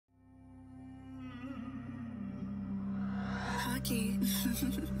lucky.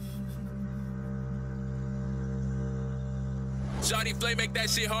 Shawty Flay make that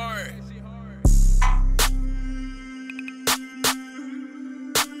shit hard.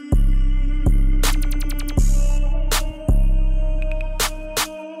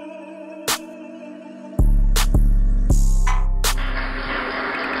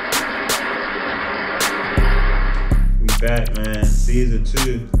 Back, man. Season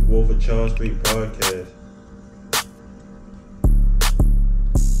 2, Wolf of Charles Street podcast.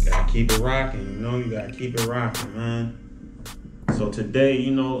 Gotta keep it rocking, you gotta keep it rocking, man. So today,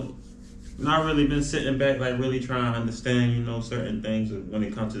 not really been sitting back, like really trying to understand, certain things when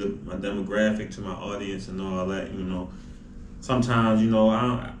it comes to my demographic, to my audience and all that, Sometimes,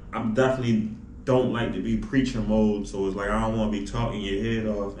 I definitely don't like to be preacher mode, so it's like I don't want to be talking your head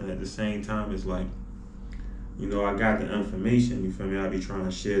off, and at the same time, it's like, I got the information, you feel me? I be trying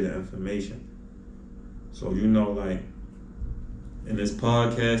to share the information. So, like, in this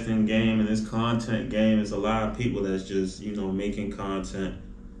podcasting game, in this content game, there's a lot of people that's just, making content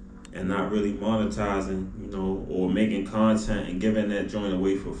and not really monetizing, or making content and giving that joint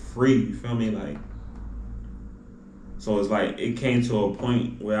away for free, you feel me? Like, so it's like, it came to a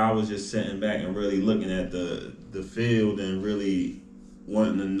point where I was just sitting back and really looking at the field and really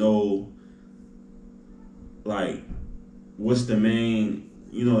wanting to know, like, what's the main,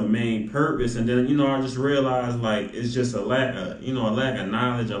 the main purpose, and then, I just realized, like, it's just a lack of, a lack of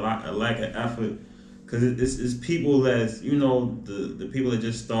knowledge, a lack of effort, because it's people that's, the people that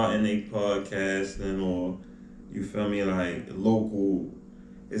just starting their podcasting, or, you feel me, like, local,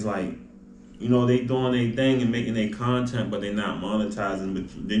 it's like, they doing their thing and making their content, but they're not monetizing, but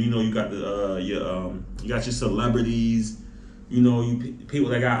then, you got you got your celebrities, people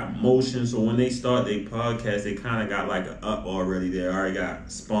that got motion, so when they start their podcast, they kind of got like an up already. They already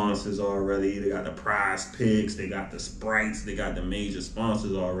got sponsors already. They got the Prize Picks, they got the Sprites, they got the major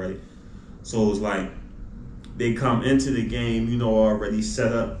sponsors already. So it's like they come into the game, already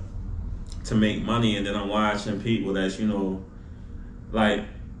set up to make money, and then I'm watching people that's, like,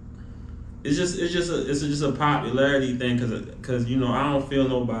 it's just a popularity thing, cause I don't feel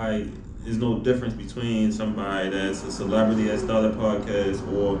nobody. There's no difference between somebody that's a celebrity that started a podcast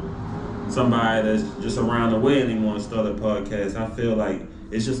or somebody that's just around the way and they want to start a podcast. I feel like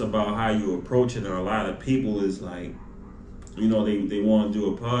it's just about how you approach it. And a lot of people is like, they want to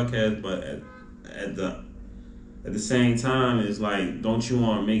do a podcast, but at the same time, it's like, don't you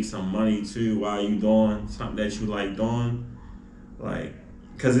want to make some money too while you doing something that you like doing? Like,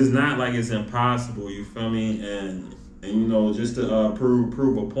 because it's not like it's impossible, you feel me? And just to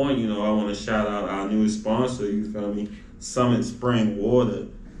prove a point, I want to shout out our newest sponsor, you feel me? Summit Spring Water.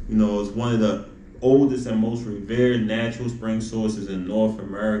 It's one of the oldest and most revered natural spring sources in North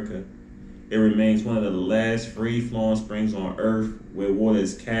America. It remains one of the last free-flowing springs on Earth where water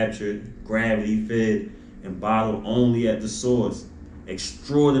is captured, gravity-fed, and bottled only at the source.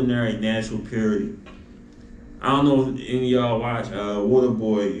 Extraordinary natural purity. I don't know if any of y'all watch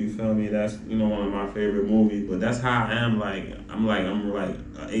Waterboy, you feel me? That's, one of my favorite movies, but that's how I am. Like, I'm like an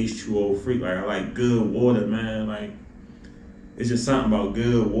H2O freak. Like, I like good water, man. Like, it's just something about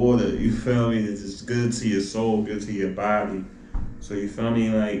good water, you feel me? It's just good to your soul, good to your body. So, you feel me?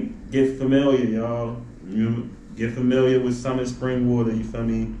 Like, get familiar, y'all. Get familiar with Summit Spring Water, you feel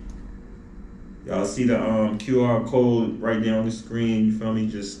me? Y'all see the QR code right there on the screen, you feel me?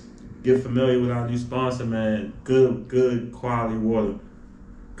 Just get familiar with our new sponsor, man. Good quality water.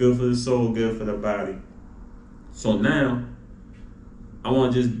 Good for the soul, good for the body. So now, I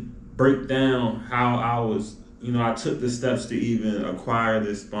want to just break down how I was, I took the steps to even acquire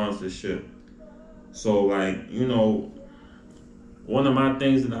this sponsorship. So, like, one of my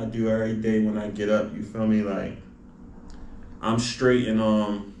things that I do every day when I get up, you feel me? Like, I'm straight in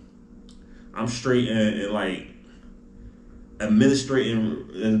like,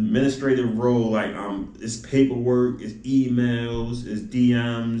 administrative role, like it's paperwork, it's emails, it's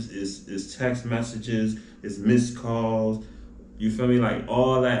DMs, it's text messages, it's missed calls, you feel me? Like,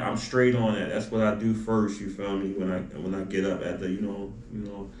 all that, I'm straight on that. That's what I do first, you feel me? When I get up after,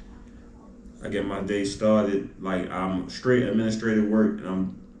 I get my day started, like, I'm straight administrative work and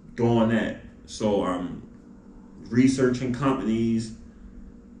I'm doing that. So I'm researching companies,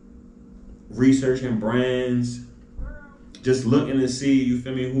 researching brands, just looking to see, you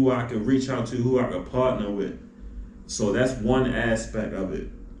feel me, who I could reach out to, who I could partner with. So that's one aspect of it.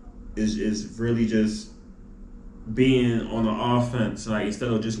 Is really just being on the offense. Like, instead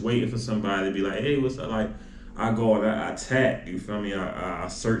of just waiting for somebody to be like, hey, what's up? Like, I go and I attack, you feel me? I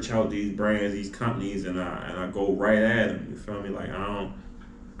search out these brands, these companies, and I go right at them, you feel me? Like, I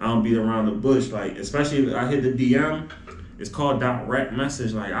don't beat around the bush. Like, especially if I hit the DM It's called direct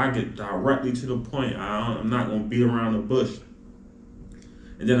message. Like, I get directly to the point. I'm not gonna beat around the bush.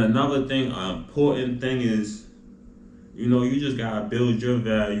 And then another thing, important thing is, you know, you just gotta build your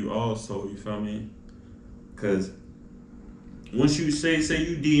value also. You feel me? Because once you say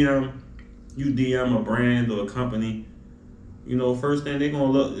you DM a brand or a company, you know, first thing they're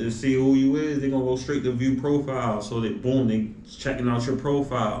gonna look to see who you is. They're gonna go straight to view profile. So they checking out your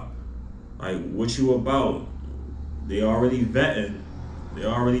profile, like what you about. They already vetting. They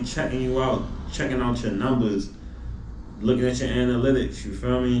already checking you out, checking out your numbers, looking at your analytics. You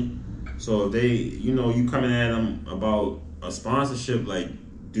feel me? So if they, you know, you coming at them about a sponsorship, like,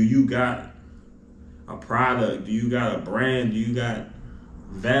 do you got a product? Do you got a brand? Do you got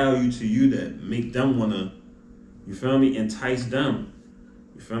value to you that make them wanna, you feel me, entice them?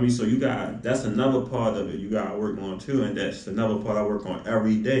 You feel me? So that's another part of it you gotta work on too, and that's another part I work on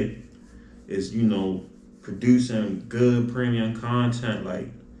every day. Is, you know, producing good premium content, like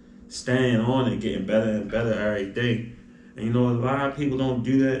staying on it, getting better and better every day. And you know, a lot of people don't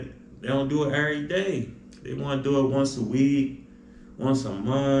do that. They don't do it every day. They want to do it once a week, once a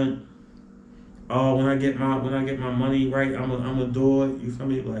month. Oh, when I get my money right, I'm gonna do it. You feel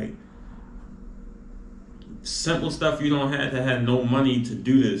me? Like, simple stuff. You don't have to have no money to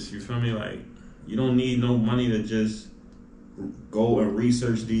do this. You feel me? Like, you don't need no money to just go and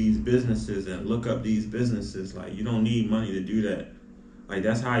research these businesses and look up these businesses. Like, you don't need money to do that. Like,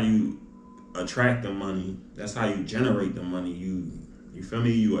 that's how you attract the money. That's how you generate the money. You feel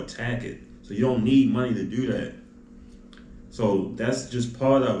me? You attack it. So you don't need money to do that. So that's just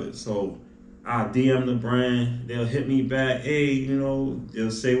part of it. So I DM the brand. They'll hit me back. Hey, you know,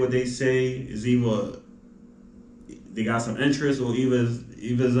 they'll say what they say. Is either they got some interest or either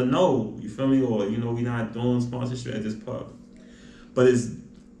it's a no. You feel me? Or, you know, we not doing sponsorship at this part. But it's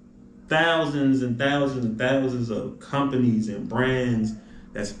thousands and thousands and thousands of companies and brands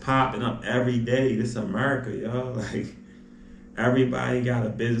that's popping up every day. This is America, y'all. Like, everybody got a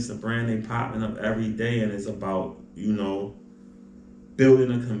business, a brand, they popping up every day, and it's about, you know,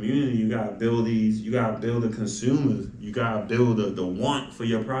 building a community. You gotta build the consumers. You gotta build the want for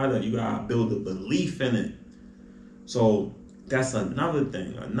your product. You gotta build the belief in it. So that's another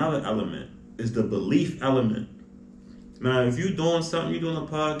thing, another element is the belief element. Now, if you're doing something, you're doing a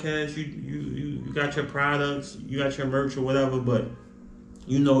podcast, you got your products, you got your merch or whatever, but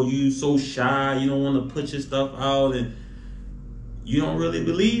you know, you so shy, you don't want to put your stuff out, and you don't really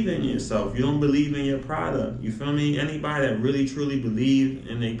believe in yourself. You don't believe in your product. You feel me? Anybody that really truly believe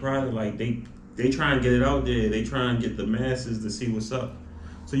in their product, like they try and get it out there. They try and get the masses to see what's up.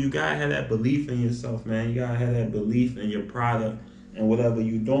 So you gotta have that belief in yourself, man. You gotta have that belief in your product and whatever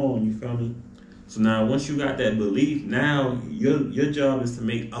you're doing. You feel me? So now, once you got that belief, now your job is to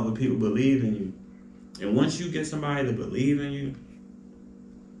make other people believe in you. And once you get somebody to believe in you,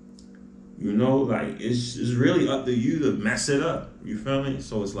 you know, like, it's really up to you to mess it up. You feel me?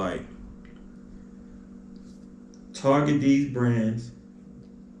 So it's like, target these brands,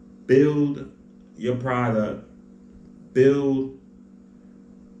 build your product, build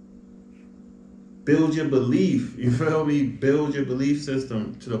your belief. You feel me? Build your belief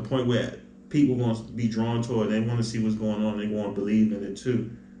system to the point where people going to be drawn to it. They want to see what's going on. They want to believe in it too.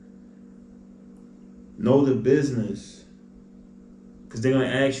 Know the business, because they're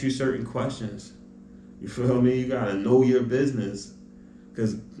going to ask you certain questions. You feel me? You got to know your business,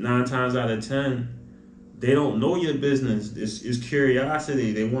 because 9 times out of 10, they don't know your business. It's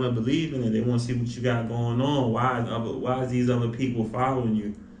curiosity. They want to believe in it. They want to see what you got going on. Why is these other people following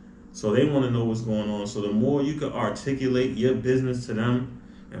you? So they want to know what's going on. So the more you can articulate your business to them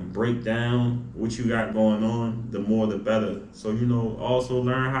and break down what you got going on, the more the better. So, you know, also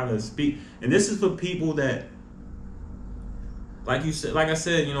learn how to speak. And this is for people that, like I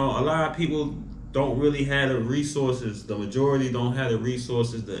said, you know, a lot of people don't really have the resources. The majority don't have the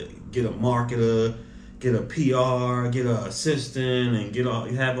resources to get a marketer, get a PR, get an assistant,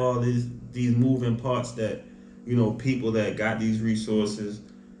 and have all these moving parts that, you know, people that got these resources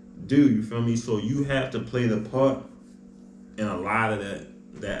do. You feel me? So you have to play the part in a lot of that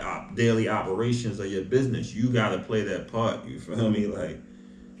daily operations of your business. You got to play that part. You feel me? Like,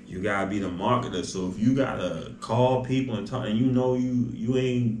 you got to be the marketer. So if you got to call people and talk, and you know you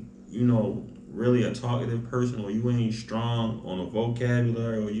ain't, you know, really a talkative person, or you ain't strong on a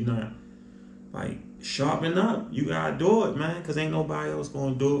vocabulary, or you're not, like, sharpen up. You got to do it, man, because ain't nobody else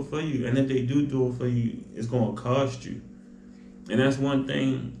going to do it for you. And if they do it for you, it's going to cost you. And that's one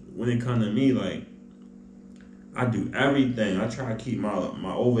thing when it comes to me, like, I do everything. I try to keep my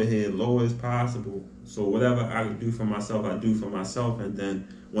overhead low as possible. So whatever I can do for myself, I do for myself. And then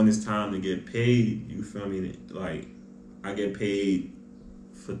when it's time to get paid, you feel me, like, I get paid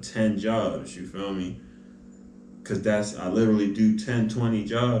for 10 jobs, you feel me? Because I literally do 10, 20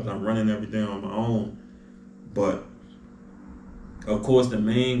 jobs. I'm running everything on my own. But of course, the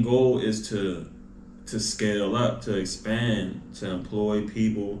main goal is to scale up, to expand, to employ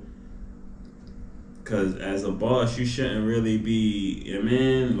people. Because as a boss, you shouldn't really be, you know what I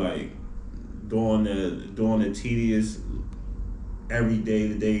mean, like doing the tedious every day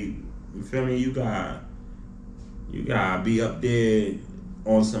to day. You feel me? You gotta be up there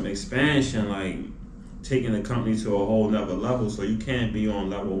on some expansion, like taking the company to a whole nother level. So you can't be on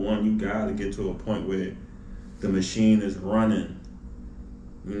level one. You gotta get to a point where the machine is running,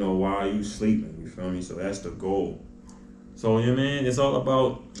 you know, while you sleeping. You feel me? So that's the goal. So yeah, man, it's all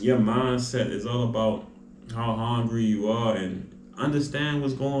about your mindset. It's all about how hungry you are and understand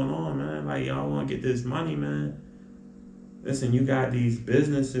what's going on, man. Like, y'all want to get this money, man. Listen, you got these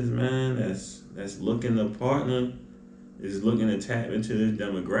businesses, man, that's looking to partner, is looking to tap into this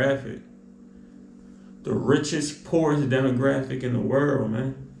demographic. The richest, poorest demographic in the world,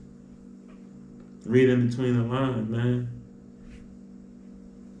 man. Read in between the lines, man.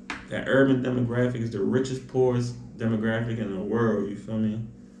 That urban demographic is the richest, poorest demographic in the world, you feel me?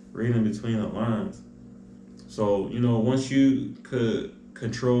 Read in between the lines. So, you know, once you could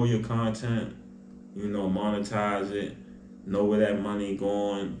control your content, you know, monetize it, know where that money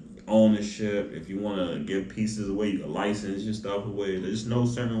going, ownership. If you want to give pieces away, you can license your stuff away. There's no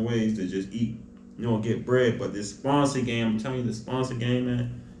certain ways to just eat, you know, get bread. But this sponsor game, I'm telling you, the sponsor game,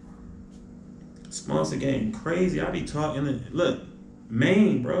 man. Sponsor game, crazy. I be talking to, look,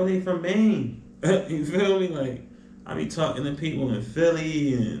 Maine, bro. They from Maine. You feel me? Like, I be talking to people in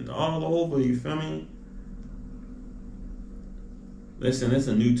Philly and all over, you feel me? Listen, it's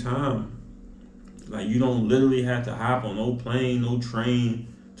a new time. Like, you don't literally have to hop on no plane, no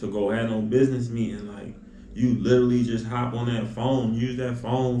train to go have no business meeting. Like, you literally just hop on that phone, use that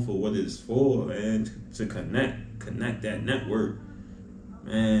phone for what it's for, man, to connect that network,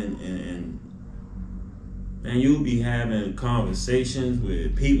 man, and you'll be having conversations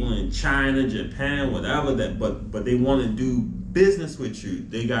with people in China, Japan, whatever but they want to do business with you.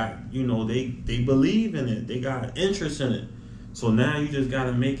 They got, you know, they believe in it. They got interest in it. So now you just got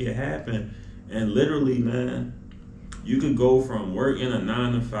to make it happen. And literally, man, you could go from working a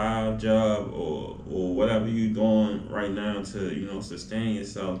 9-to-5 job or whatever you're doing right now to, you know, sustain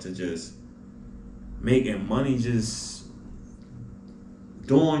yourself, to just making money, just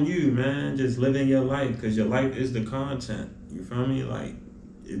doing you, man, just living your life, because your life is the content. You feel me? Like,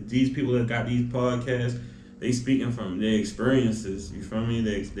 if these people that got these podcasts, they speaking from their experiences. You feel me?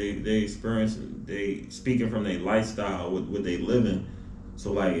 They experiencing, they speaking from their lifestyle, what they living.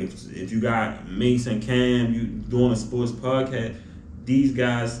 So like, if you got Mace and Cam, you doing a sports podcast, these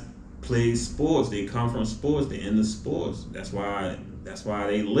guys play sports. They come from sports. They into sports. That's why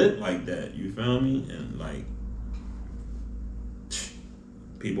they lit like that. You feel me? And like,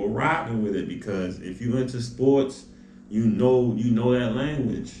 people rocking with it, because if you into sports, you know that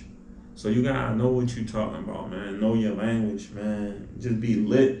language. So you gotta know what you talking about, man. Know your language, man. Just be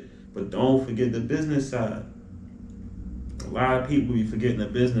lit, but don't forget the business side. A lot of people be forgetting the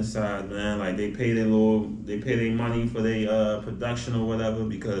business side, man. Like, they pay their money for their production or whatever,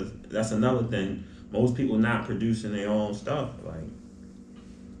 because that's another thing. Most people not producing their own stuff. Like,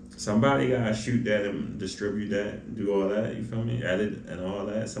 somebody gotta shoot that and distribute that, do all that, you feel me? Edit and all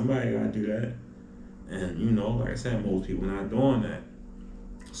that. Somebody gotta do that. And, you know, like I said, most people not doing that.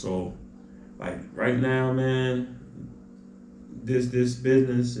 So, like, right now, man, this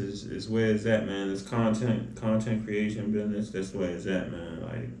business is where it's at, man. This content creation business, that's where it's at, man.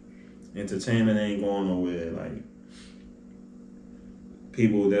 Like, entertainment ain't going nowhere. Like,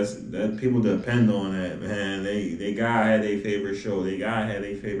 people people depend on that, man. They gotta have their favorite show. They gotta have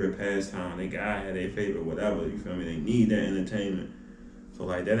their favorite pastime. They gotta have their favorite whatever. You feel me? They need that entertainment. So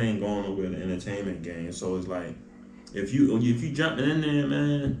like, that ain't going nowhere, the entertainment game. So it's like, if you jumping in there,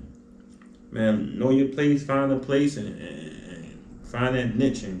 man, know your place, find a place, and find that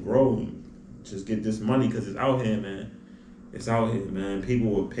niche and grow. And just get this money, because it's out here, man. It's out here, man.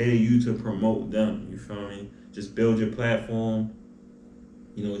 People will pay you to promote them. You feel me? Just build your platform.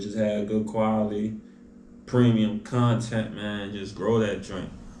 You know, just have good quality, premium content, man. Just grow that joint.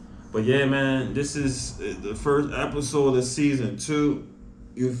 But yeah, man, this is the first episode of season 2.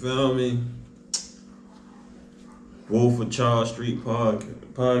 You feel me? Wolf of Charles Street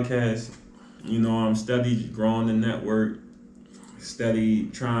podcast. You know, I'm steady growing the network, steady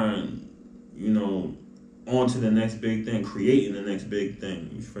trying, you know, on to the next big thing, creating the next big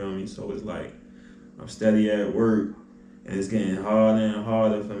thing. You feel me? So it's like, I'm steady at work, and it's getting harder and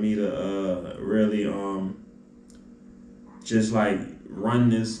harder for me to really just like run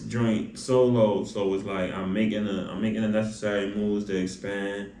this joint solo. So it's like I'm making the necessary moves to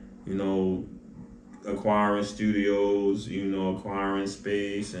expand, you know, acquiring studios, you know, acquiring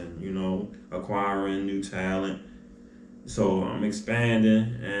space, and, you know, acquiring new talent. So I'm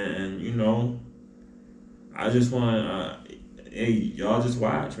expanding, and you know, I just want hey, y'all just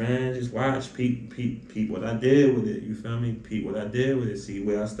watch, man. Just watch. Peep what I did with it. You feel me? Peep what I did with it. See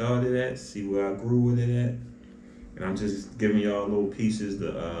where I started at. See where I grew with it at. And I'm just giving y'all little pieces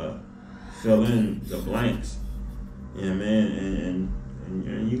to fill in the blanks. Yeah, man.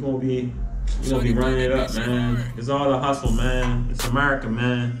 And you're gonna be running it up, man. It's all the hustle, man. It's America,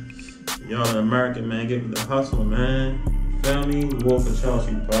 man. Y'all in America, man. Give it the hustle, man. Feel me? Wolf of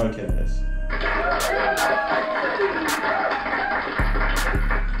Chelsea podcast.